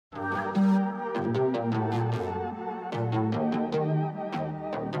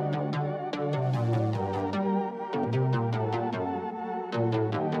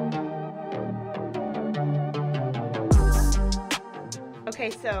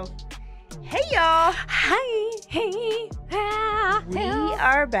Okay, so, hey y'all. Hi. Hey. We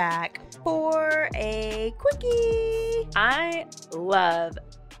are back for a quickie. I love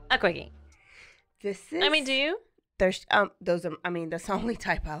a quickie. This is. I mean, do you? There's those are. I mean, that's the only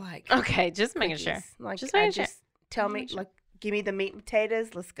type I like. Okay, just making Quickies. sure. Like, Just making sure. Tell me, like, give me the meat and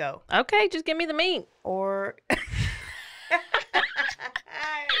potatoes. Let's go. Okay, just give me the meat. Or.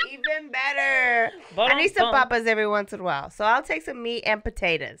 Even better. I need some papas every once in a while. So I'll take some meat and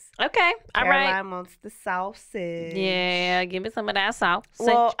potatoes. Okay, all right. Caroline wants the sausage. Yeah, give me some of that sausage.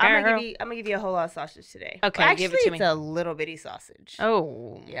 Well, I'm gonna give you a whole lot of sausage today. Okay, well, actually, give it to me. It's a little bitty sausage.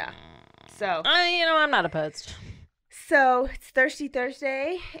 Oh, yeah. So, I'm not opposed. So it's Thirsty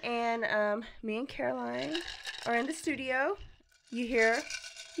Thursday, and me and Caroline are in the studio. You hear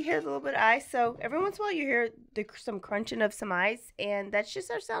a little bit of ice. So every once in a while you hear some crunching of some ice, and that's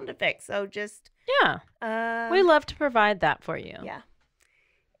just our sound effect. So just we love to provide that for you. Yeah.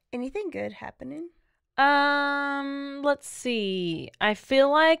 Anything good happening? Let's see. I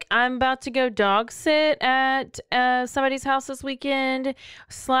feel like I'm about to go dog sit at somebody's house this weekend /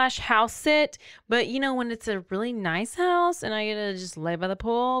 house sit. But when it's a really nice house and I get to just lay by the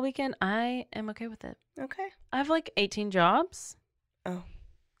pool all weekend, I am okay with it. Okay. I have like 18 jobs. Oh.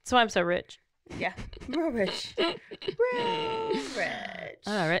 That's why I'm so rich. Yeah. Real rich. Real rich.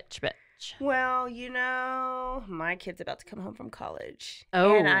 I'm a rich bitch. Well, my kid's about to come home from college.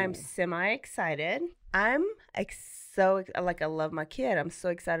 Oh. And I'm semi-excited. I love my kid. I'm so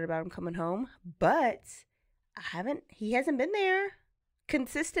excited about him coming home. But he hasn't been there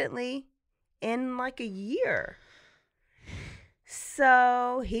consistently in like a year.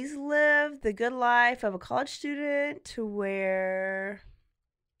 So he's lived the good life of a college student to where,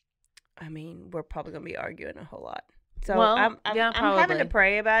 we're probably going to be arguing a whole lot. So I'm having to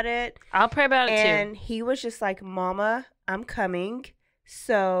pray about it. I'll pray about it too. And he was just like, Mama, I'm coming.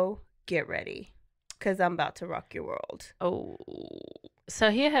 So get ready. Because I'm about to rock your world. Oh. So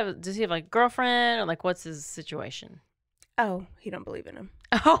does he have like a girlfriend or like what's his situation? Oh, he don't believe in him.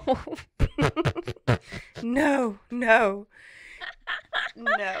 Oh. No.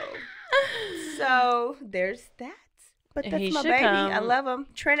 So there's that. But that's my baby. I love him.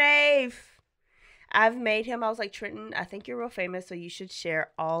 Trent. I've made him. I was like, Trenton, I think you're real famous, so you should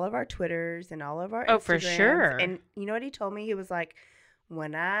share all of our Twitters and all of our Instagrams. Oh, for sure. And you know what he told me? He was like,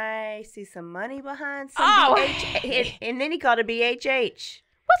 when I see some money behind some and then he called it BHH.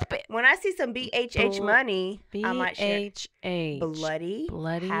 What's when I see some BHH money, I might share Bloody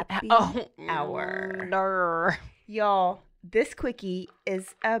Happy Hour. Y'all, this quickie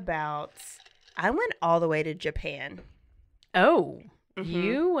is about, I went all the way to Japan. Oh. Mm-hmm.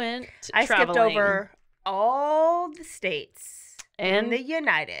 You went I traveling. skipped over all the states and in the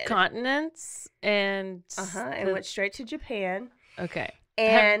United continents and went straight to Japan. Okay.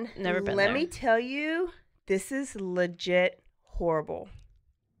 And never been let there. me tell you, this is legit horrible.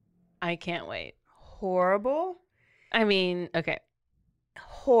 I can't wait. Horrible. Okay.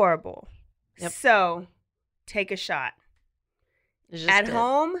 Horrible. Yep. So, take a shot. At good.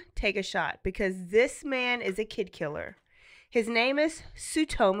 home, take a shot because this man is a kid killer. His name is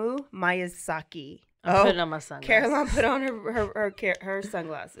Tsutomu Miyazaki. I'm putting on my sunglasses. Caroline put on her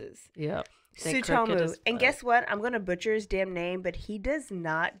sunglasses. Yep. Tsutomu. And guess what? I'm going to butcher his damn name, but he does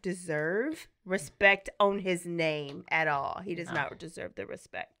not deserve respect on his name at all. He does not deserve the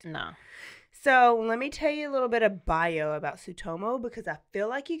respect. No. So let me tell you a little bit of bio about Tsutomu because I feel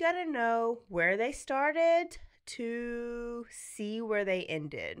like you got to know where they started to see where they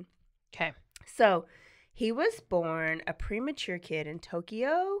ended. Okay. So he was born a premature kid in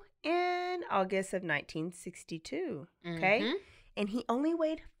Tokyo in August of 1962. Okay. Mm-hmm. And he only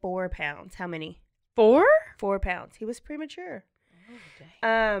weighed 4 pounds. How many? 4? 4 pounds. He was premature. Oh,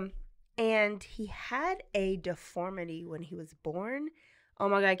 dang. And he had a deformity when he was born. Oh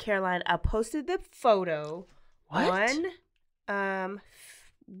my God, Caroline, I posted the photo on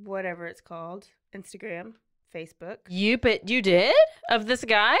whatever it's called, Instagram, Facebook. You did? Of this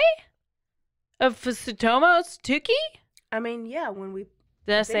guy? Of Tsutomu Tsuki? Yeah, when we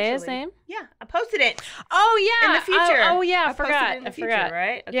Did I say his name? Yeah, I posted it. Oh yeah, in the future. Oh yeah, I forgot. I forgot.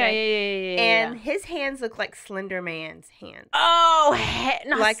 Right? Okay. Yeah. And his hands look like Slender Man's hands. Oh,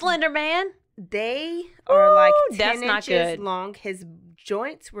 not like Slender Man. They are like 10 that's not inches good. long. His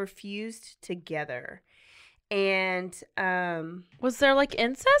joints were fused together, and was there like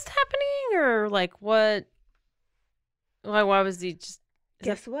incest happening or like what? Like why was he just?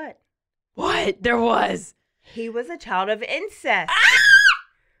 Guess what? What there was? He was a child of incest.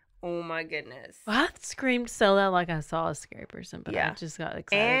 Oh my goodness! Well, I screamed so loud like I saw a scary person, but I just got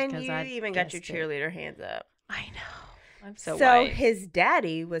excited and you even got your cheerleader hands up. I know. I'm so So white. his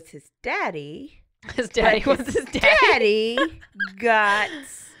daddy was his daddy. His daddy but was his daddy. Daddy got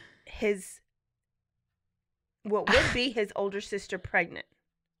his what would be his older sister pregnant.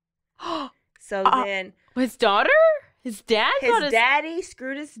 So then His daughter? His dad? his daddy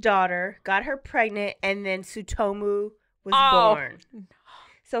screwed his daughter, got her pregnant, and then Tsutomu was born.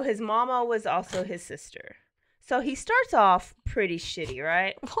 So his mama was also his sister. So he starts off pretty shitty,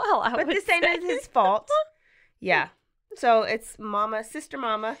 right? Well, But this ain't his fault. Yeah. So it's sister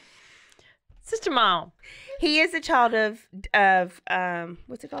mama. Sister mom. He is a child of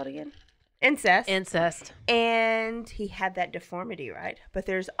what's it called again? Incest. And he had that deformity, right? But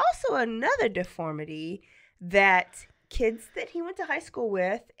there's also another deformity that kids that he went to high school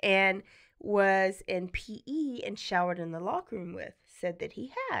with and was in PE and showered in the locker room with said that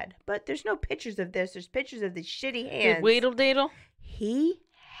he had. But there's no pictures of this. There's pictures of the shitty hands. Weedle deedle. He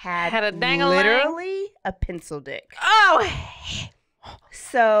had a dang-a-lang? literally a pencil dick. Oh.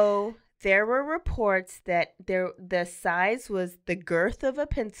 So there were reports that the size was the girth of a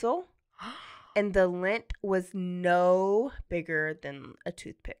pencil and the length was no bigger than a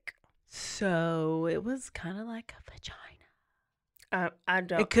toothpick. So it was kind of like a vagina. I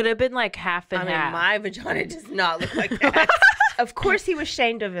don't. It could have been like half and half. My vagina does not look like that. Of course he was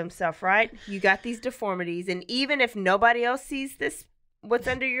ashamed of himself, right? You got these deformities, and even if nobody else sees this, what's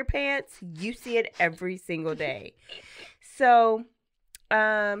under your pants, you see it every single day. So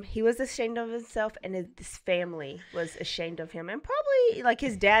he was ashamed of himself, and his family was ashamed of him, and probably like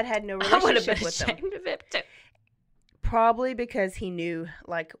his dad had no relationship with him. I would have been ashamed of it too. Probably because he knew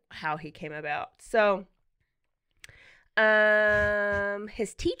like how he came about. So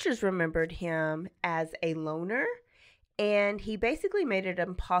his teachers remembered him as a loner, and he basically made it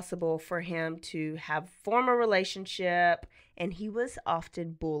impossible for him to form a relationship, and he was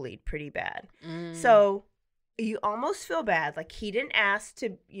often bullied pretty bad. So you almost feel bad. Like he didn't ask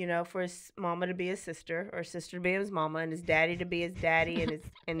to, for his mama to be his sister or sister to be his mama and his daddy to be his daddy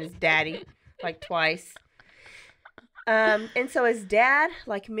and his daddy like twice. And so his dad,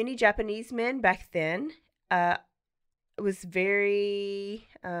 like many Japanese men back then, was very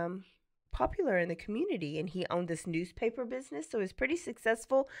popular in the community, and he owned this newspaper business, so he was pretty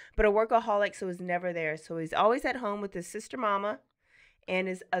successful, but a workaholic, so he was never there. So he's always at home with his sister mama and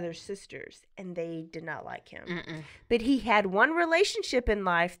his other sisters, and they did not like him. But he had one relationship in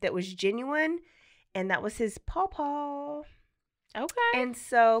life that was genuine, and that was his pawpaw. Okay. And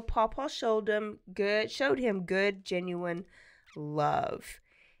so Pawpaw showed him good, genuine love.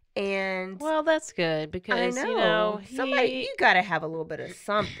 And well, that's good because I know. You got to have a little bit of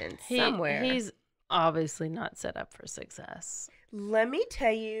something somewhere. He's obviously not set up for success. Let me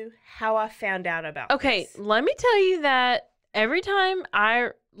tell you how I found out about this. Let me tell you that every time I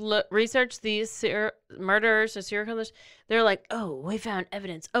research these murderers or serial killers, they're like, oh, we found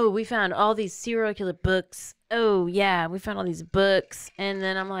evidence. Oh, we found all these serial killer books. Oh, yeah, we found all these books. And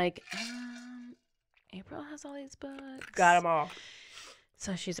then I'm like, April has all these books. Got them all.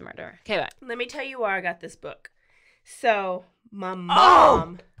 So she's a murderer. Okay, bye. Let me tell you where I got this book. So my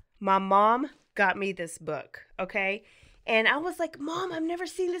mom got me this book, okay? And I was like, Mom, I've never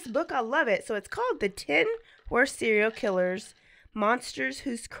seen this book. I love it. So it's called The 10 Worst Serial Killers, Monsters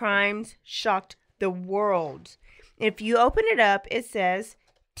Whose Crimes Shocked the World. If you open it up, it says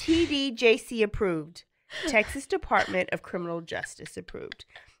TDJC approved. Texas Department of Criminal Justice approved.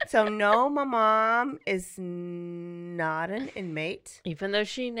 So no, my mom is not an inmate. Even though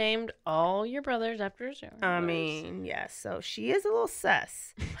she named all your brothers after her. I mean, yes. So she is a little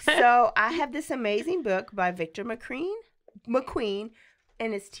sus. So I have this amazing book by Victor McQueen,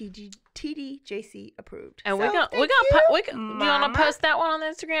 and it's TDJC approved. And so, you want to post that one on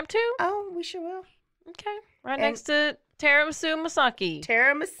Instagram too? Oh, we sure will. Okay, next to Tiramisu Masaki.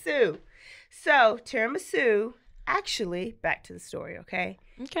 Tiramisu. So tiramisu. Actually, back to the story, okay?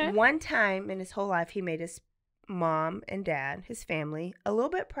 Okay. One time in his whole life, he made his mom and dad, his family, a little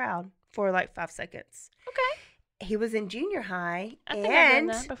bit proud for like 5 seconds. Okay. He was in junior high, I think I've done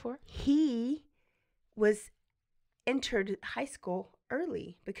that before. He was entered high school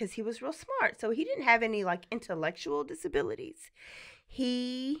early because he was real smart. So he didn't have any like intellectual disabilities.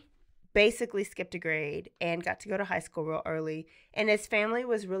 He basically skipped a grade and got to go to high school real early. And his family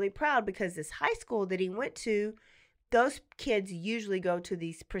was really proud because this high school that he went to, those kids usually go to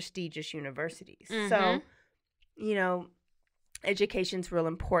these prestigious universities. So, education's real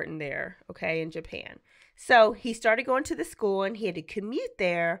important there, okay, in Japan. So he started going to the school and he had to commute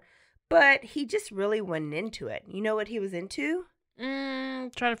there, but he just really went into it. You know what he was into? Trying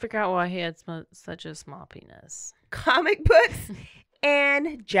to figure out why he had such a small penis. Comic books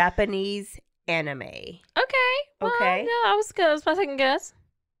and Japanese anime. Okay. Well, Okay. yeah, I was good. That was my second guess.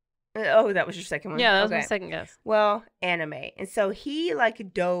 Oh, that was your second one? Yeah, that was my Okay. second guess. Well, anime. And so he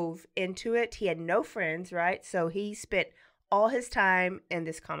like dove into it. He had no friends, right? So he spent all his time in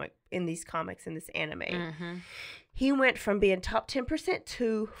this in this anime. Mm-hmm. He went from being top 10%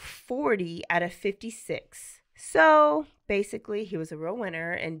 to 40 out of 56. So basically, he was a real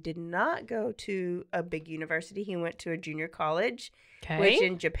winner and did not go to a big university. He went to a junior college, which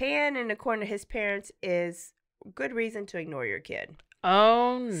in Japan, and according to his parents, is good reason to ignore your kid.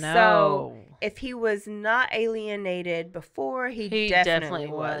 Oh, no. So if he was not alienated before, he definitely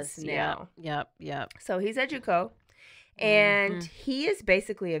was now. Yep. So he's at JUCO. And he is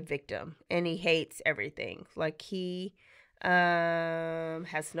basically a victim, and he hates everything. Like, he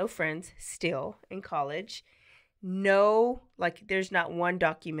has no friends still in college. No, like, there's not one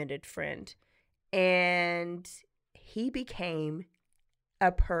documented friend. And he became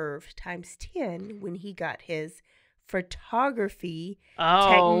a perv times 10 when he got his photography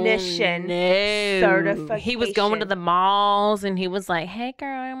technician certification. He was going to the malls, and he was like, hey,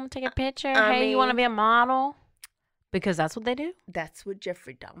 girl, I'm going to take a picture. You want to be a model? Because that's what they do? That's what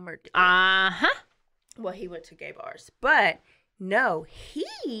Jeffrey Dahmer did. Uh-huh. Well, he went to gay bars. But no,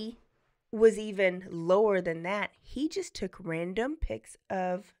 he was even lower than that. He just took random pics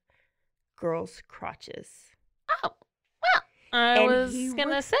of girls' crotches. Oh, well, I was going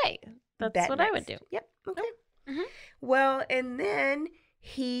to say, that's what I would do. Yep, okay. Mm-hmm. Well, and then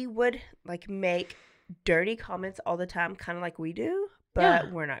he would, like, make dirty comments all the time, kind of like we do.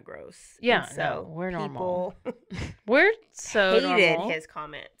 But we're not gross. Yeah, so no, we're normal. People we're so hated normal. his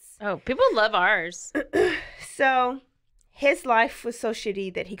comments. Oh, people love ours. So his life was so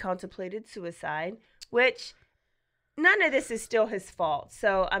shitty that he contemplated suicide, which none of this is still his fault.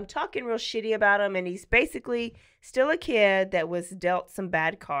 So I'm talking real shitty about him, and he's basically still a kid that was dealt some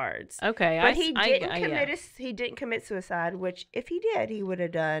bad cards. Okay, but he didn't commit suicide, which if he did, he would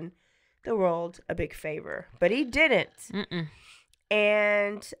have done the world a big favor. But he didn't. Mm-mm.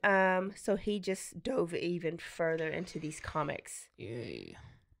 And so he just dove even further into these comics. Yeah.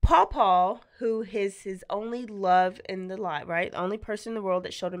 Paw, who is his only love in the life, right? The only person in the world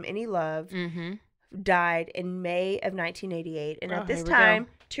that showed him any love, died in May of 1988. And at this time,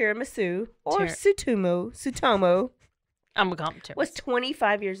 Tiramisu, or Tsutomu, I'm going to call him Tiramisu, was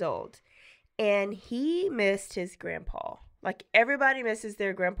 25 years old. And he missed his grandpa. Like, everybody misses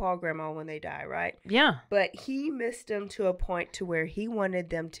their grandpa or grandma when they die, right? Yeah. But he missed them to a point to where he wanted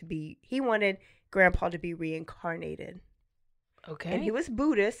grandpa to be reincarnated. Okay. And he was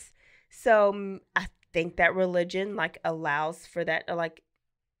Buddhist. So I think that religion, like, allows for that. Like,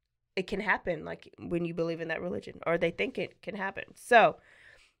 it can happen, like, when you believe in that religion. Or they think it can happen. So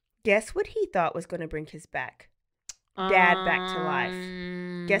guess what he thought was going to bring his dad back to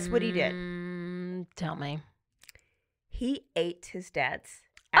life? Guess what he did? Tell me. He ate his dad's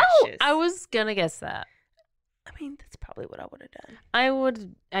ashes. Oh, I was going to guess that. I mean, that's probably what I would have done.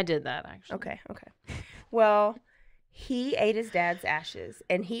 I did that, actually. Okay. Well, he ate his dad's ashes,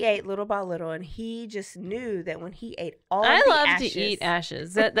 and he ate little by little, and he just knew that when he ate all of the ashes. I love to eat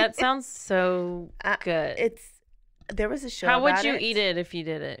ashes. That sounds so good. There was a show How about would you eat it if you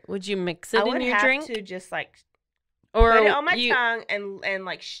did it? Would you mix it in your drink? I would have to just, like, or put it on my tongue and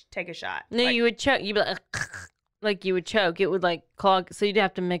like, take a shot. No, like, you would choke. You'd be like you would choke. It would, like, clog. So you'd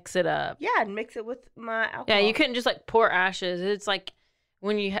have to mix it up. Yeah, I'd mix it with my alcohol. Yeah, you couldn't just, like, pour ashes. It's like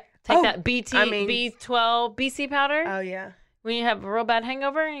when you take that B12 BC powder. Oh, yeah. When you have a real bad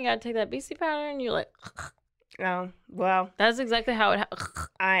hangover and you got to take that BC powder and you're like... Oh, well. That's exactly how it...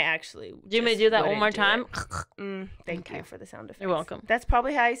 I actually... Do you want me to do that one more time? Thank you for the sound effects. You're welcome. That's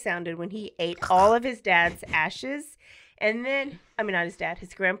probably how he sounded when he ate all of his dad's ashes. And then, I mean, not his dad,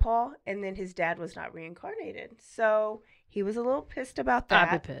 his grandpa. And then his dad was not reincarnated. So he was a little pissed about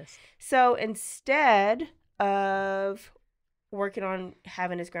that. I'd be pissed. So instead of working on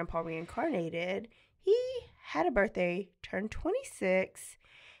having his grandpa reincarnated, he had a birthday, turned 26,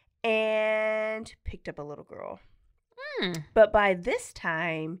 and picked up a little girl. But by this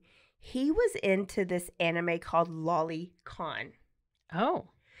time, he was into this anime called Lolicon. Oh.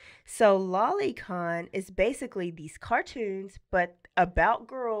 So Lolicon is basically these cartoons, but about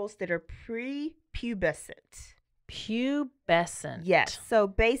girls that are prepubescent. Pubescent. Yes. So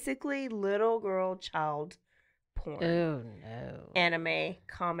basically little girl child porn. Oh, no. Anime,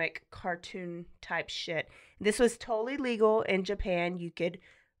 comic, cartoon type shit. This was totally legal in Japan. You could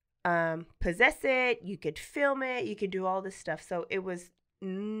possess it. You could film it. You could do all this stuff. So it was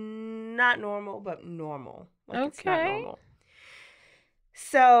not normal, but normal. Like, it's not normal.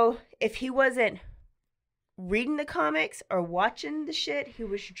 So if he wasn't reading the comics or watching the shit, he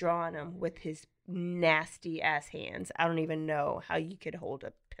was drawing them with his nasty ass hands. I don't even know how you could hold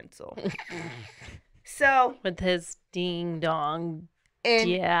a pencil. So with his ding dong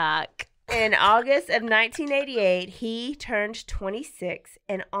in August of 1988, he turned 26,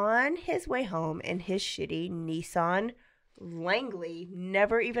 and on his way home in his shitty Nissan Langley,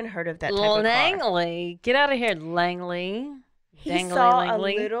 never even heard of that type of car. Langley, get out of here, Langley. He Dangly saw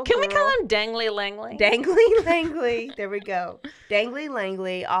Langley. a little Can girl. we call him Dangly Langley? Dangly Langley. There we go. Dangly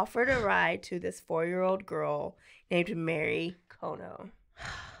Langley offered a ride to this 4-year-old girl named Mary Kono.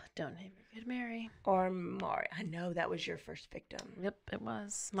 Don't name your kid Mary. Or Mari. I know that was your first victim. Yep, it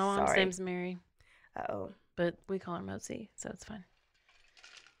was. My mom's name's Mary. Uh-oh. But we call her Mosey, so it's fine.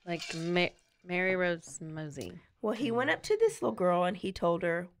 Like Mary Rose Mosey. Well, he went up to this little girl and he told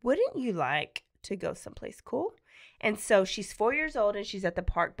her, wouldn't you like to go someplace cool? And so she's 4 years old and she's at the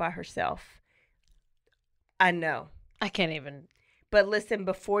park by herself. I know. I can't even. But listen,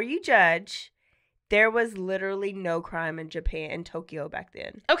 before you judge, there was literally no crime in Japan, in Tokyo back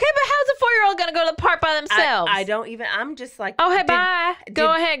then. Okay, but how's a 4-year-old going to go to the park by themselves? I don't even, I'm just like. Oh, hey, bye.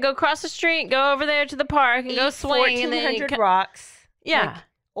 Go ahead. Go across the street. Go over there to the park and go swing. 1,400 rocks. Yeah. Like,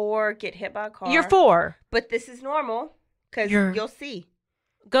 or get hit by a car. You're 4. But this is normal because you'll see.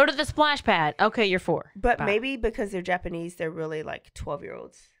 Go to the splash pad. Okay, you're 4. But Bye. maybe because they're Japanese, they're really like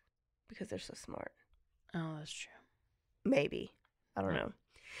 12-year-olds because they're so smart. Oh, that's true. Maybe. I don't know.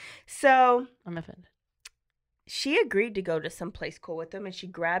 So I'm offended. she agreed to go to some place cool with him, and she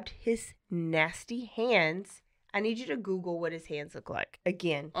grabbed his nasty hands. I need you to Google what his hands look like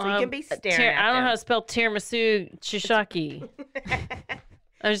again, so you can be staring at I don't know them. how to spell tiramisu shishaki.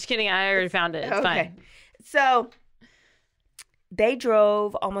 I'm just kidding. I already found it. It's fine. So they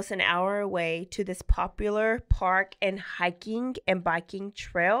drove almost an hour away to this popular park and hiking and biking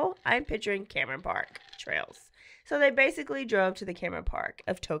trail. I'm picturing Cameron Park trails. So they basically drove to the Cameron Park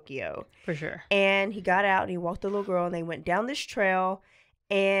of Tokyo. For sure. And he got out and he walked the little girl and they went down this trail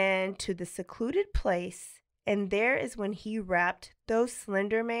and to the secluded place. And there is when he wrapped those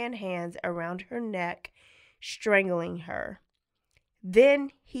Slender Man hands around her neck, strangling her.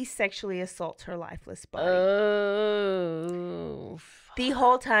 Then he sexually assaults her lifeless body. Oh. The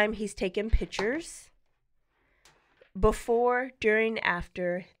whole time he's taking pictures. Before, during,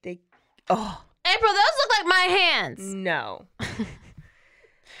 after. April, those look like my hands. No.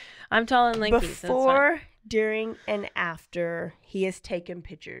 I'm tall and lanky. Before, during, and after, he has taken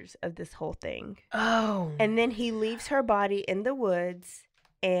pictures of this whole thing. Oh. And then he leaves her body in the woods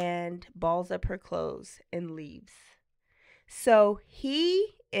and balls up her clothes and leaves. So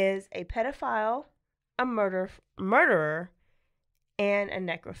he is a pedophile, a murderer, and a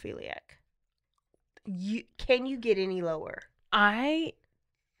necrophiliac. Can you get any lower?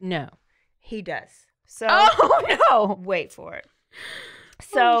 No. He does. So no. Wait for it.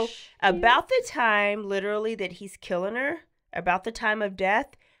 So about the time, literally, that he's killing her, about the time of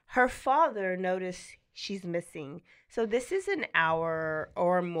death, her father noticed she's missing. So this is an hour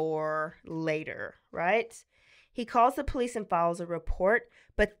or more later, right? He calls the police and files a report,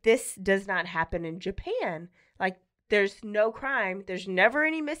 but this does not happen in Japan. Like, there's no crime. There's never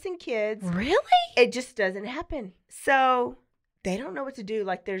any missing kids. Really? It just doesn't happen. So they don't know what to do.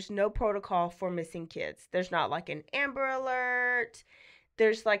 Like, there's no protocol for missing kids. There's not like an Amber Alert.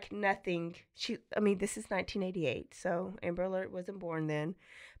 There's like nothing. This is 1988, so Amber Alert wasn't born then.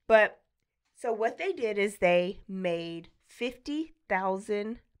 But so what they did is they made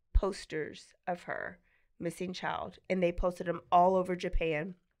 50,000 posters of her missing child, and they posted them all over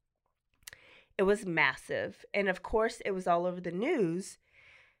Japan. It was massive. And of course, it was all over the news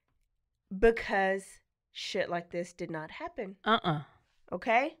because shit like this did not happen.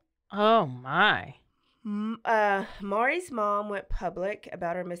 Okay? Oh, my. Mari's mom went public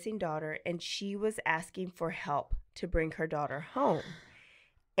about her missing daughter, and she was asking for help to bring her daughter home.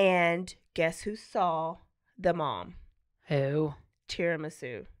 And guess who saw the mom? Who?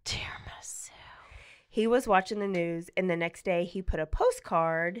 Tiramisu. He was watching the news, and the next day he put a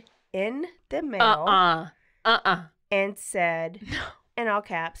postcard in the mail and said, in all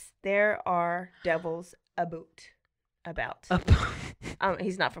caps, there are devils about.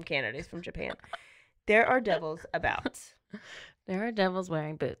 He's not from Canada. He's from Japan. There are devils about. There are devils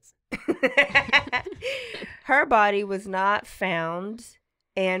wearing boots. Her body was not found,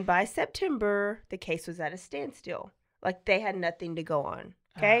 and by September, the case was at a standstill. Like, they had nothing to go on.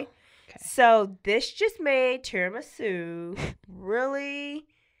 Okay? Okay. So this just made Tiramisu really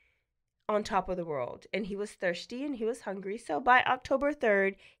on top of the world. And he was thirsty and he was hungry. So by October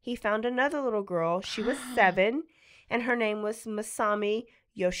 3rd, he found another little girl. She was 7, and her name was Masami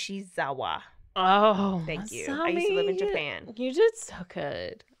Yoshizawa. Oh, Thank you. I used to live in Japan. You did so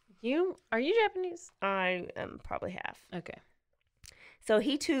good. Are you Japanese? I am probably half. Okay. So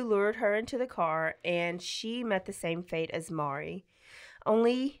he too lured her into the car, and she met the same fate as Mari.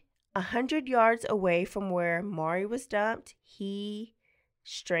 Only 100 yards away from where Mari was dumped, he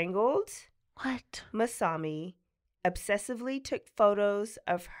strangled Masami, obsessively took photos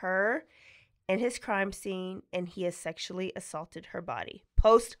of her and his crime scene, and he has sexually assaulted her body.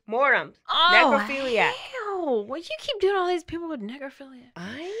 Post-mortem. Necrophiliac. Hell. Well, you keep doing all these people with necrophiliac.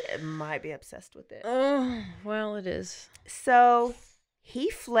 I might be obsessed with it. Well, it is. So he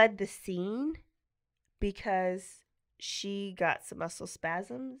fled the scene because she got some muscle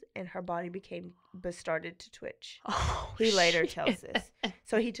spasms and her body started to twitch. Oh, he later tells this.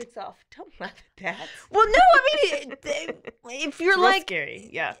 So he took off. Don't laugh at that. Well, no, I mean, if you're it's like scary,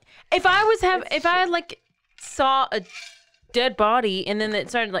 yeah. If I like saw a dead body and then it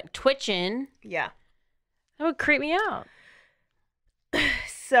started like twitching, yeah, that would creep me out.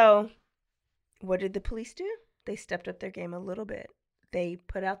 So, what did the police do? They stepped up their game a little bit. They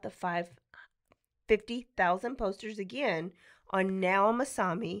put out the 50,000 posters again on Now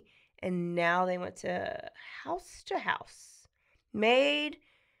Masami, and now they went to house,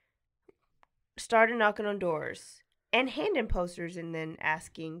 started knocking on doors and handing posters and then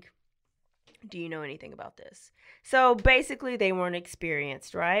asking, do you know anything about this? So basically they weren't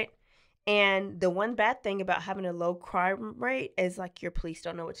experienced, right? And the one bad thing about having a low crime rate is like your police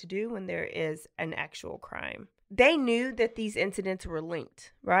don't know what to do when there is an actual crime. They knew that these incidents were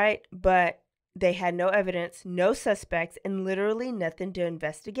linked, right? But they had no evidence, no suspects, and literally nothing to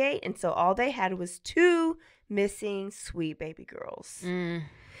investigate. And so all they had was 2 missing sweet baby girls.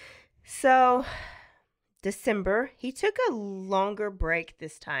 So December, he took a longer break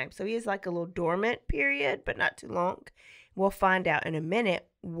this time. So he is like a little dormant period, but not too long. We'll find out in a minute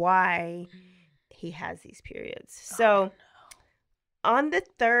why he has these periods. So on the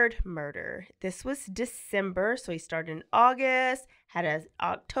 3rd murder, this was December. So he started in August, had an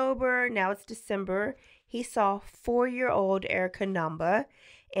October, now it's December. He saw 4-year-old Erica Namba,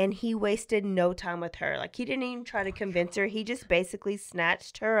 and he wasted no time with her. Like, he didn't even try to convince her. He just basically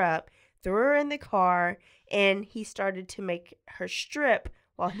snatched her up, threw her in the car, and he started to make her strip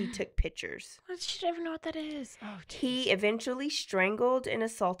while he took pictures. She don't even know what that is. Oh, geez. He eventually strangled and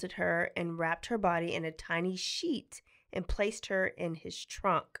assaulted her and wrapped her body in a tiny sheet and placed her in his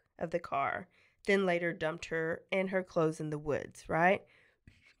trunk of the car. Then later dumped her and her clothes in the woods, right?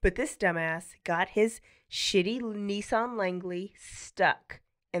 But this dumbass got his shitty Nissan Langley stuck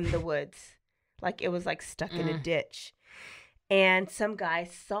in the woods. Like, it was like stuck in a ditch. And some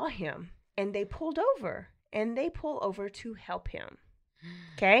guys saw him and they pulled over. And they pull over to help him.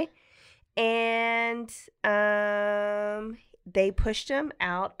 Okay? And they pushed him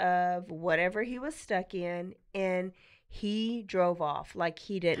out of whatever he was stuck in, and he drove off. Like,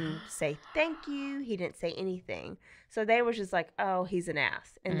 he didn't say thank you. He didn't say anything. So they were just like, oh, he's an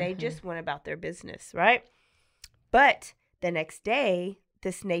ass. And they just went about their business, right? But the next day,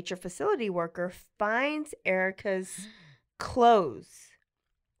 this nature facility worker finds Erica's clothes.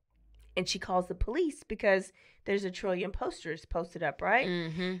 And she calls the police because there's 1 trillion posters posted up, right?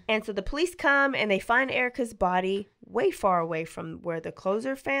 And so the police come and they find Erica's body way far away from where the clothes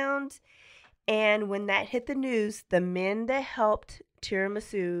are found. And when that hit the news, the men that helped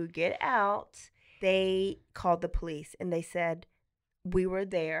Tiramisu get out, they called the police and they said, we were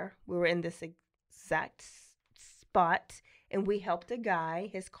there. We were in this exact spot and we helped a guy.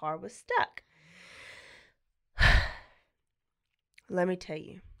 His car was stuck. Let me tell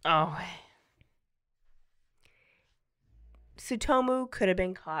you. Oh. Tsutomu could have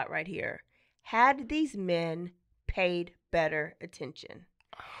been caught right here had these men paid better attention.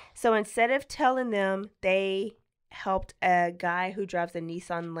 So instead of telling them they helped a guy who drives a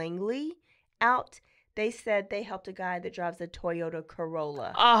Nissan Langley out, they said they helped a guy that drives a Toyota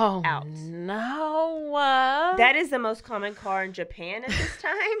Corolla out. No. That is the most common car in Japan at this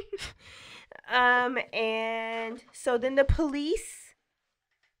time. And so then the police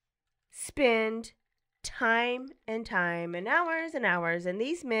spend time and hours, and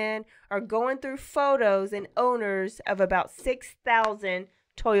these men are going through photos and owners of about 6,000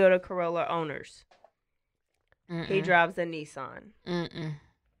 Toyota Corolla owners. He drives a Nissan.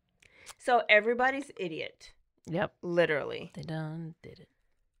 So everybody's idiot. Yep. Literally. They done did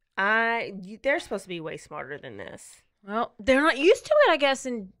it. They're supposed to be way smarter than this. Well, they're not used to it, I guess,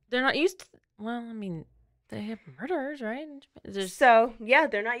 and they're not used to, well, I mean, they have murderers, right? So, yeah,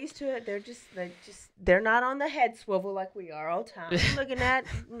 they're not used to it. They're not on the head swivel like we are all the time. I'm looking at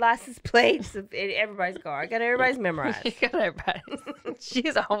license plates of everybody's car. I got everybody's memorized. You got everybody.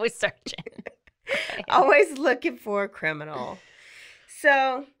 She's always searching. Okay. Always looking for a criminal.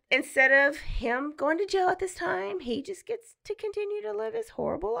 So instead of him going to jail at this time, he just gets to continue to live his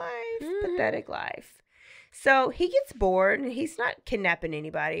horrible life, pathetic life. So he gets bored, and he's not kidnapping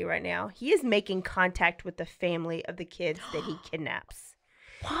anybody right now. He is making contact with the family of the kids that he kidnaps.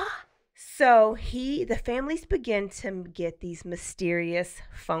 What? So the families begin to get these mysterious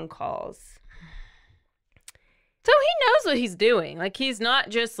phone calls. So he knows what he's doing. Like, he's not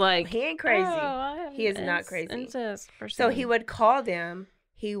just like, He ain't crazy. Oh, He is not crazy. Incest So he would call them.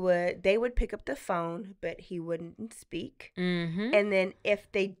 They would pick up the phone, but he wouldn't speak. Mm-hmm. And then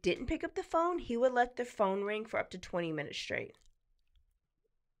if they didn't pick up the phone, he would let the phone ring for up to 20 minutes straight.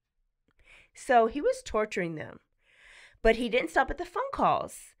 So he was torturing them, but he didn't stop at the phone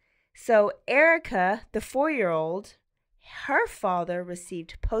calls. So Erica, the 4-year-old, her father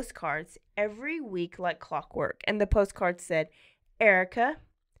received postcards every week like clockwork. And the postcard said, Erica,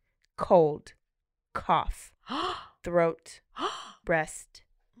 cold, cough, throat, breast,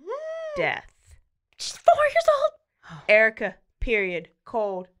 death. She's 4 years old. Erica, period,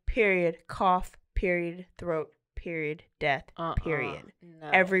 cold, period, cough, period, throat, period, death, period. No.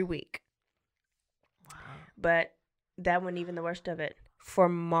 Every week. Wow. But that wasn't even the worst of it. For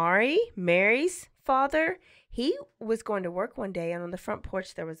Mary's father, he was going to work one day, and on the front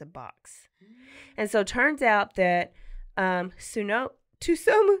porch there was a box. And so it turns out that Tsutomu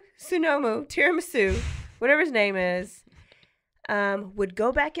Tiramisu, whatever his name is, would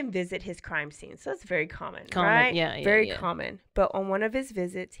go back and visit his crime scene. So it's very common, right? Yeah, very common. But on one of his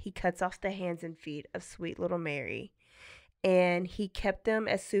visits, he cuts off the hands and feet of sweet little Mary, and he kept them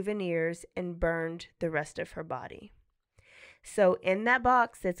as souvenirs and burned the rest of her body. So in that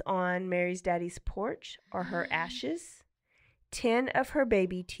box that's on Mary's daddy's porch are her ashes, 10 of her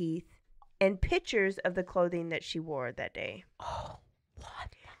baby teeth, and pictures of the clothing that she wore that day. Oh,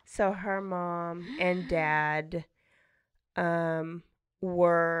 what? So her mom and dad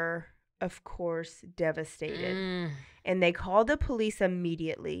were, of course, devastated. And they called the police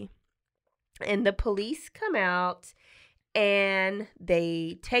immediately. And the police come out and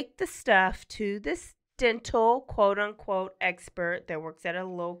they take the stuff to this dental, quote-unquote, expert that works at a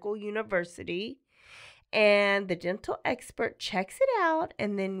local university. And the dental expert checks it out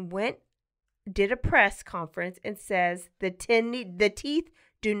and then did a press conference and says the teeth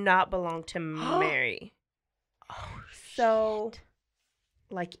do not belong to Mary. Oh, so, shit.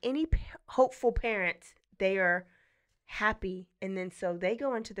 like any hopeful parent, they are happy. And then so they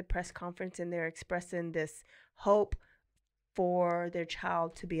go into the press conference and they're expressing this hope for their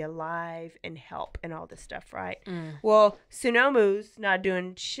child to be alive and help and all this stuff, right? Well, Tsutomu's not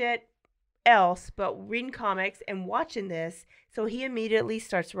doing shit else but reading comics and watching this, so he immediately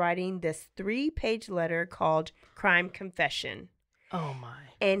starts writing this 3-page letter called Crime Confession. Oh my.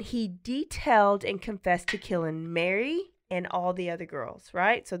 And he detailed and confessed to killing Mary and all the other girls,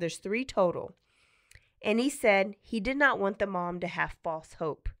 right? So there's 3 total. And he said he did not want the mom to have false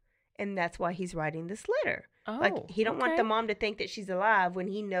hope, and that's why he's writing this letter. Oh, like, he don't want the mom to think that she's alive when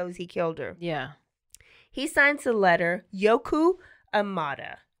he knows he killed her. Yeah. He signs the letter Yoku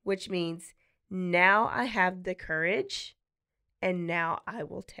Amada, which means, now I have the courage, and now I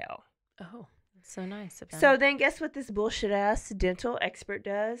will tell. Oh, that's so nice of him. So then guess what this bullshit-ass dental expert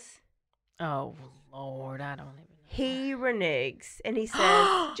does? Oh, Lord, I don't even know. He reneges, and he says,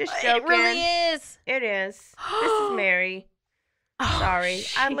 just joking. It really is. It is. This is Mary. Oh, Sorry.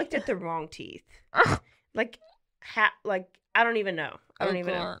 I shit. looked at the wrong teeth. Like, I don't even know. I don't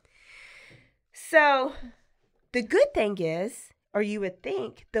even know. So, the good thing is, or you would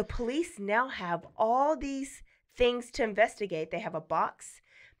think, the police now have all these things to investigate. They have a box.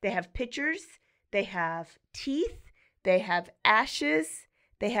 They have pictures. They have teeth. They have ashes.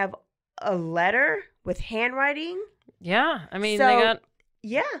 They have a letter with handwriting. Yeah. I mean, So, they got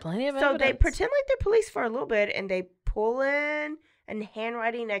plenty of So evidence. they pretend like they're police for a little bit, and they pull in a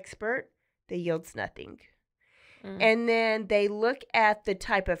handwriting expert that yields nothing. And then they look at the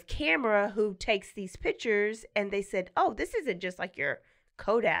type of camera who takes these pictures, and they said, oh, this isn't just like your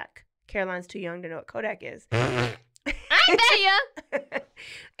Kodak. Caroline's too young to know what Kodak is. I bet ya.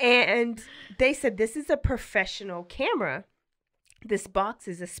 And they said, this is a professional camera. This box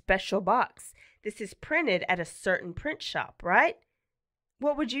is a special box. This is printed at a certain print shop, right?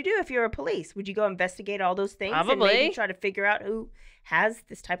 What would you do if you were a police? Would you go investigate all those things? Probably. And maybe try to figure out who has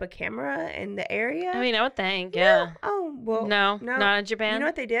this type of camera in the area? I mean, I would think, yeah. No. Oh, well. No, not in Japan. You know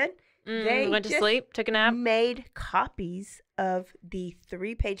what they did? They went to just sleep, took a nap. made copies of the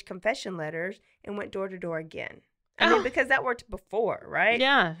 3-page confession letters and went door to door again I mean, because that worked before, right?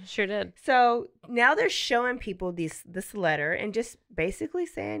 Yeah, sure did. So now they're showing people this letter and just basically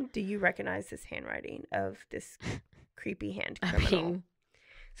saying, do you recognize this handwriting of this creepy hand criminal?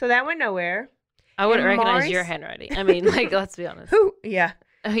 So that went nowhere. I wouldn't recognize your handwriting. I mean, like, let's be honest. Who? Yeah.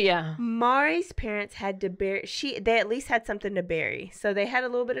 Oh, yeah. Mari's parents had to bury, they at least had something to bury. So they had a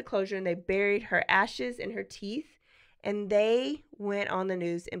little bit of closure and they buried her ashes and her teeth. And they went on the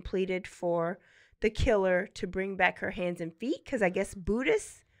news and pleaded for the killer to bring back her hands and feet. Because I guess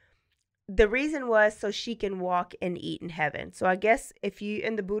Buddhists, the reason was so she can walk and eat in heaven. So I guess if you,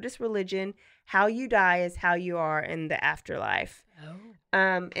 in the Buddhist religion, how you die is how you are in the afterlife. Oh.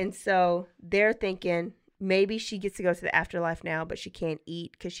 And so they're thinking maybe she gets to go to the afterlife now, but she can't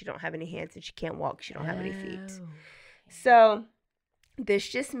eat because she don't have any hands and she can't walk. She don't have any feet. So this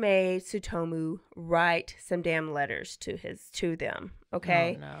just made Tsutomu write some damn letters to them.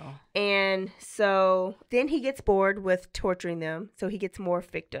 Okay. Oh, no. And so then he gets bored with torturing them. So he gets more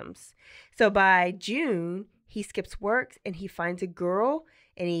victims. So by June, he skips work and he finds a girl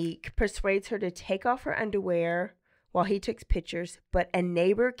and he persuades her to take off her underwear while he took pictures. But a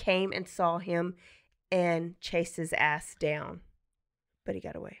neighbor came and saw him and chased his ass down. But he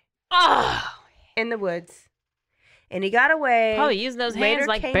got away. Oh! In the woods. And he got away. Probably using those hands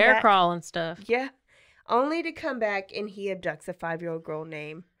like bear crawl and stuff. Yeah. Only to come back and he abducts a 5-year-old girl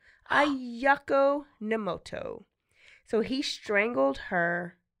named Ayako Nemoto. So he strangled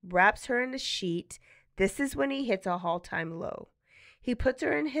her, wraps her in the sheet. This is when he hits a all-time low. He puts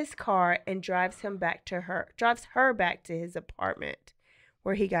her in his car and drives her back to his apartment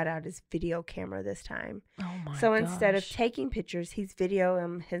where he got out his video camera this time. Oh my So instead of gosh. taking pictures, he's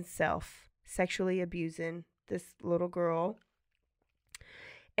videoing himself sexually abusing this little girl.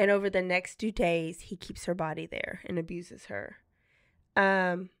 And over the next 2 days, he keeps her body there and abuses her.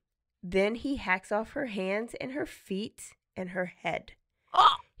 Then he hacks off her hands and her feet and her head.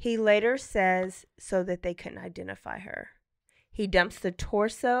 Oh! He later says so that they couldn't identify her. He dumps the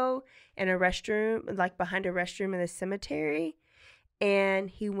torso in a restroom, like behind a restroom in the cemetery. And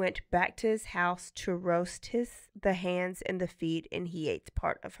he went back to his house to roast the hands and the feet, and he ate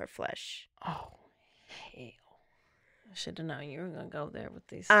part of her flesh. Oh, hell. I should have known you were going to go there with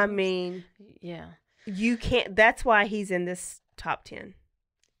these I things. mean, Yeah. you can't, that's why he's in this top 10.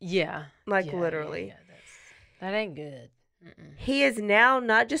 Yeah. Like, Yeah, literally. Yeah, that ain't good. Mm-mm. He is now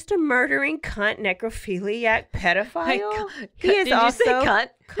not just a murdering cunt, necrophiliac pedophile. He is Did also you say cunt?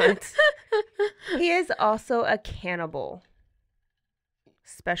 cunt. He is also a cannibal.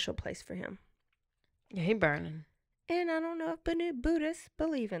 Special place for him. Yeah, he burning. And I don't know if Buddhists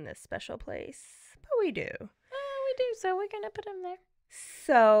believe in this special place, but we do. We do, so we're gonna put him there.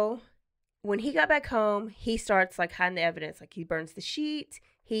 So when he got back home, he starts like hiding the evidence. Like he burns the sheet.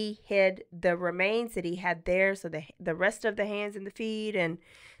 He hid the remains that he had there. So the rest of the hands and the feet and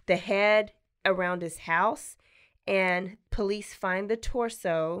the head around his house. And police find the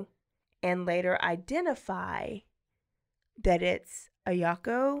torso and later identify that it's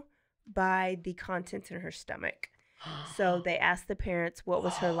Ayako by the contents in her stomach. So they asked the parents what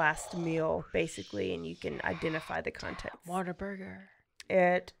was her last meal, basically, and you can identify the contents. Whataburger.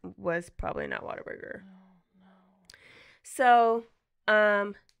 It was probably not Whataburger. No. So,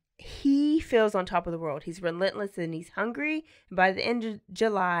 he feels on top of the world. He's relentless and he's hungry. And by the end of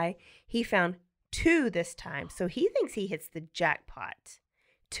July, he found 2 this time. So he thinks he hits the jackpot.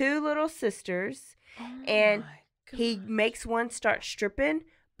 2 little sisters. Oh And my he God. makes one start stripping,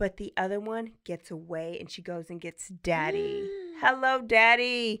 but the other one gets away and she goes and gets Daddy. Hello,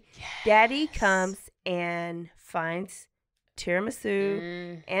 Daddy. Yes. Daddy comes and finds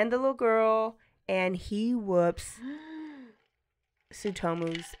tiramisu and the little girl, and he whoops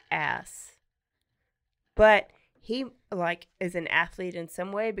Tsutomu's ass. But he like is an athlete in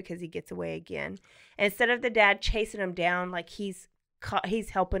some way because he gets away again. And instead of the dad chasing him down, like he's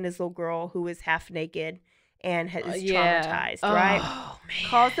helping his little girl who is half naked and is traumatized, right? Oh, man.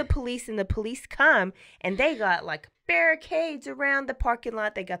 Calls the police, and the police come, and they got like barricades around the parking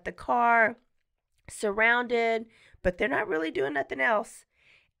lot. They got the car surrounded, but they're not really doing nothing else.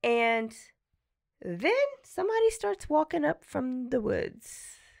 And then somebody starts walking up from the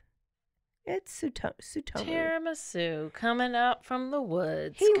woods. It's Tsutomu. Tiramisu coming up from the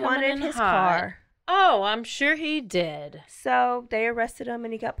woods. He coming wanted in his hot. car. Oh, I'm sure he did. So they arrested him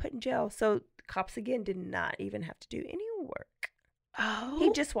and he got put in jail. So cops again did not even have to do any work. Oh,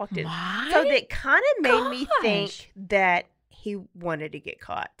 He just walked in. my So that kind of made me gosh. think that he wanted to get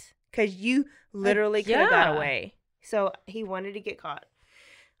caught. Because you literally could have got yeah. away. So he wanted to get caught.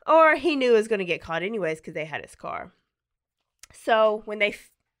 Or he knew he was going to get caught anyways because they had his car. So when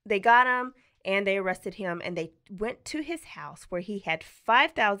they got him and they arrested him, and they went to his house where he had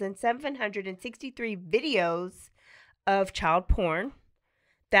 5,763 videos of child porn,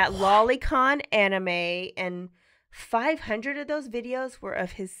 that lolicon anime, and 500 of those videos were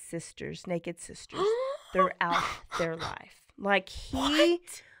of his sisters, naked sisters, throughout their life. Like, he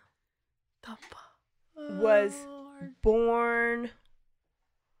was born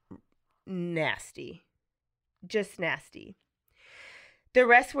nasty. Just nasty. The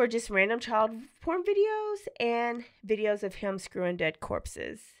rest were just random child porn videos and videos of him screwing dead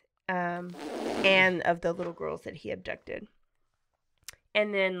corpses, and of the little girls that he abducted.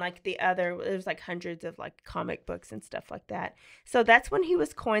 And then, like, there's like hundreds of like comic books and stuff like that. So that's when he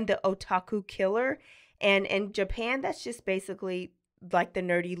was coined the Otaku Killer. And in Japan, that's just basically like the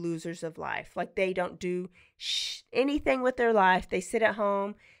nerdy losers of life. Like, they don't do anything with their life. They sit at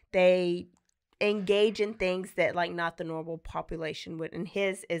home. They engage in things that like not the normal population would. And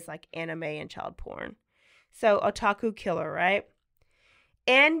his is like anime and child porn. So Otaku Killer, right?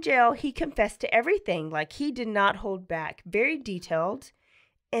 In jail, he confessed to everything. Like, he did not hold back. Very detailed.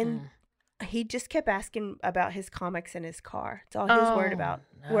 And he just kept asking about his comics and his car. That's all he was worried about.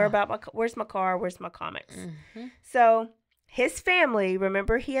 No. Where's my car? Where's my comics? Mm-hmm. So his family,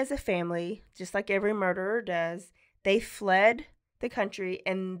 remember, he has a family, just like every murderer does. They fled the country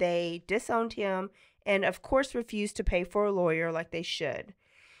and they disowned him and, of course, refused to pay for a lawyer like they should.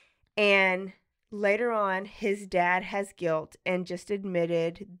 And later on, his dad has guilt and just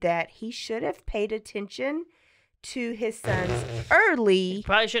admitted that he should have paid attention to his sons early. You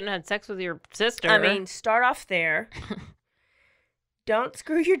probably shouldn't have had sex with your sister. I mean, start off there. Don't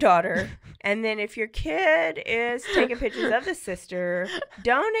screw your daughter. And then if your kid is taking pictures of the sister,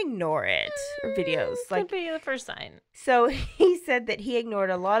 don't ignore it. Or videos. Could be the first sign. So he said that he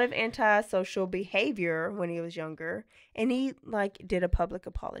ignored a lot of antisocial behavior when he was younger. And he, like, did a public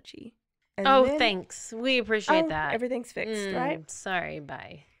apology. And then, thanks. We appreciate that. Everything's fixed, right? Sorry,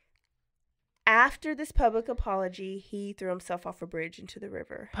 bye. After this public apology, he threw himself off a bridge into the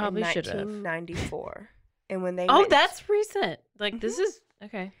river. Probably in should have. 1994. And when they that's recent. Like, this is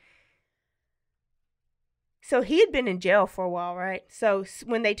okay. So he had been in jail for a while, right? So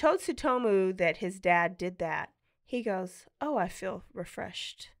when they told Tsutomu that his dad did that, he goes, "Oh, I feel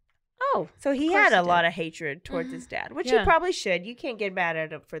refreshed." Oh, so he had a lot of hatred towards his dad, which he probably should. You can't get mad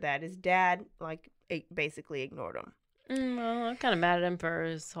at him for that. His dad, like, basically ignored him. Well, I'm kind of mad at him for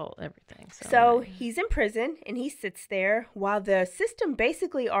his whole everything. So he's in prison, and he sits there while the system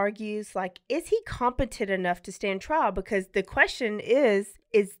basically argues, like, is he competent enough to stand trial? Because the question is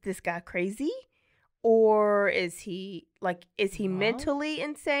this guy crazy? Or is he mentally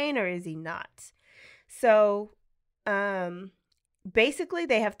insane, or is he not? So basically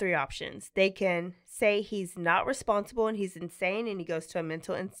they have three options. They can say he's not responsible and he's insane and he goes to a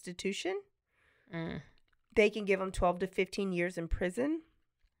mental institution. They can give him 12 to 15 years in prison.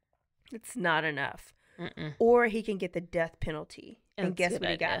 It's not enough. Or he can get the death penalty. And guess what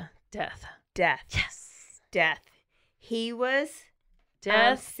he got? Death. Yes. Death. He was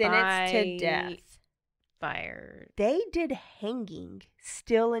sentenced to death. Fired. They did hanging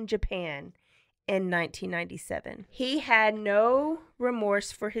still in Japan in 1997. He had no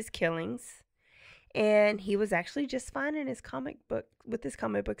remorse for his killings. And he was actually just fine in his comic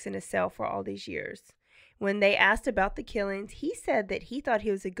books in his cell for all these years. When they asked about the killings, he said that he thought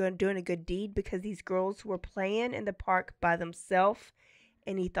he was doing a good deed because these girls were playing in the park by themselves,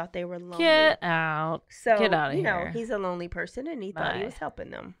 and he thought they were lonely. Get out. So, get out of here. He's a lonely person, and he thought he was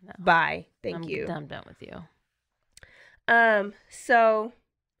helping them. No. Bye. Thank you. I'm done with you. So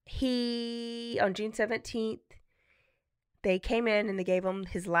he, on June 17th, they came in and they gave him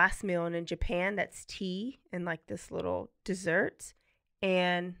his last meal. And in Japan, that's tea and like this little dessert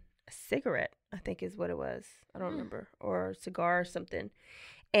and a cigarette, I think is what it was. I don't remember. Or a cigar or something.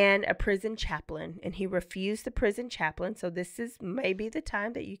 And a prison chaplain. And he refused the prison chaplain. So this is maybe the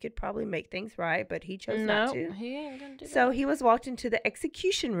time that you could probably make things right. But he chose not to. He ain't gonna do that. So he was walked into the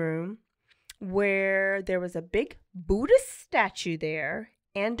execution room where there was a big Buddhist statue there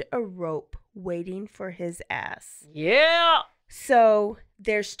and a rope waiting for his ass. Yeah. So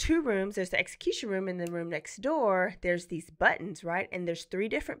there's two rooms. There's the execution room, and the room next door, there's these buttons, right? And there's three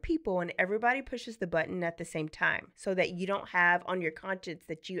different people, and everybody pushes the button at the same time so that you don't have on your conscience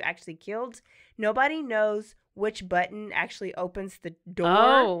that you actually killed. Nobody knows which button actually opens the door.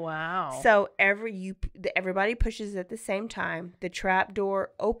 Oh, wow. So everybody pushes at the same time. The trap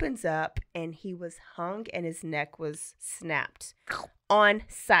door opens up, and he was hung, and his neck was snapped on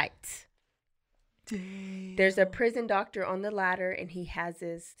sight. Damn. There's a prison doctor on the ladder, and he has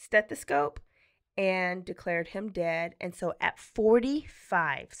his stethoscope, and declared him dead. And so at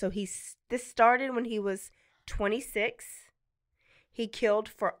 45, so this started when he was 26. He killed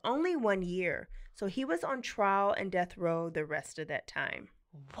for only 1 year. So he was on trial and death row the rest of that time.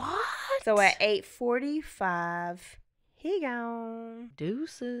 What? So at 8:45, he gone.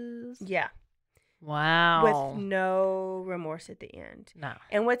 Deuces. Yeah. Wow. With no remorse at the end. No.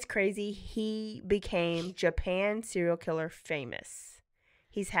 And what's crazy, he became Japan serial killer famous.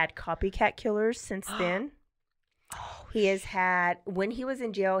 He's had copycat killers since then. He has had, when he was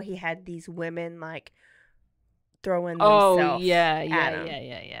in jail, he had these women like throwing themselves at him.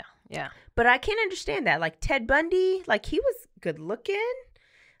 Yeah. But I can't understand that. Like Ted Bundy, like he was good looking.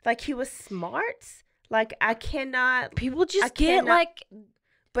 Like he was smart. Like I cannot. People just get like,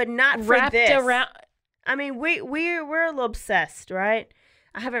 but not wrapped for this. Around. I mean, we're a little obsessed, right?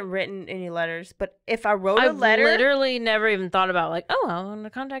 I haven't written any letters, but if I wrote a letter, I've literally never even thought about like, oh, I want to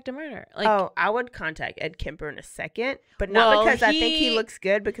contact a murderer. Like, oh, I would contact Ed Kemper in a second, but not because I think he looks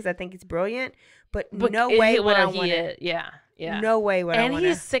good, because I think he's brilliant. But no way would I want to. Yeah. No way would I want to. And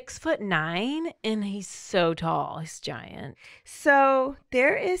he's 6'9", and he's so tall. He's giant. So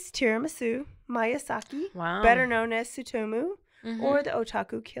there is Tiramisu Miyazaki, better known as Tsutomu, or the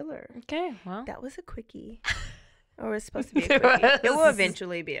Otaku Killer. Okay, well. That was a quickie. Or it was supposed to be a quickie. It will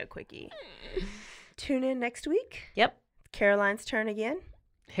eventually be a quickie. Tune in next week. Yep. Caroline's turn again.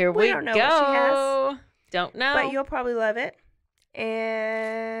 Here we don't know go. what she has. Don't know. But you'll probably love it.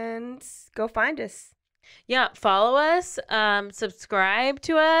 And go find us. Yeah, follow us, subscribe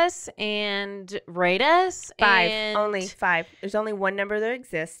to us, and rate us. 5. And Only 5. There's only one number that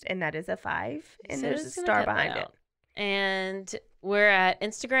exists, and that is a 5. And so there's a star behind it. And we're at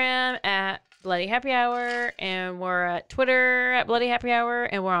Instagram at Bloody Happy Hour, and we're at Twitter at Bloody Happy Hour,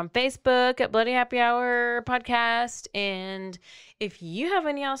 and we're on Facebook at Bloody Happy Hour Podcast. And if you have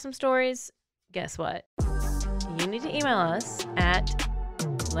any awesome stories, guess what? You need to email us at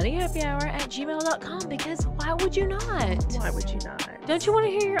bloodyhappyhour@gmail.com, because why would you not? Why would you not? Don't you want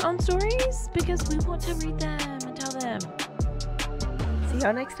to hear your own stories? Because we want to read them and tell them. See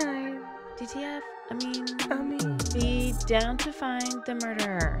y'all next time. DTF, I mean, be down to find the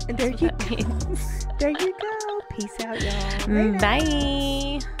murderer. And there you go. There you go. Peace out, y'all. Later.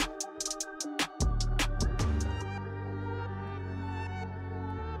 Bye.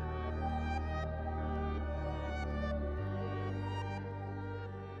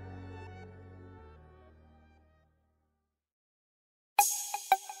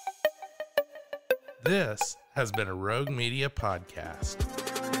 This has been a Rogue Media podcast.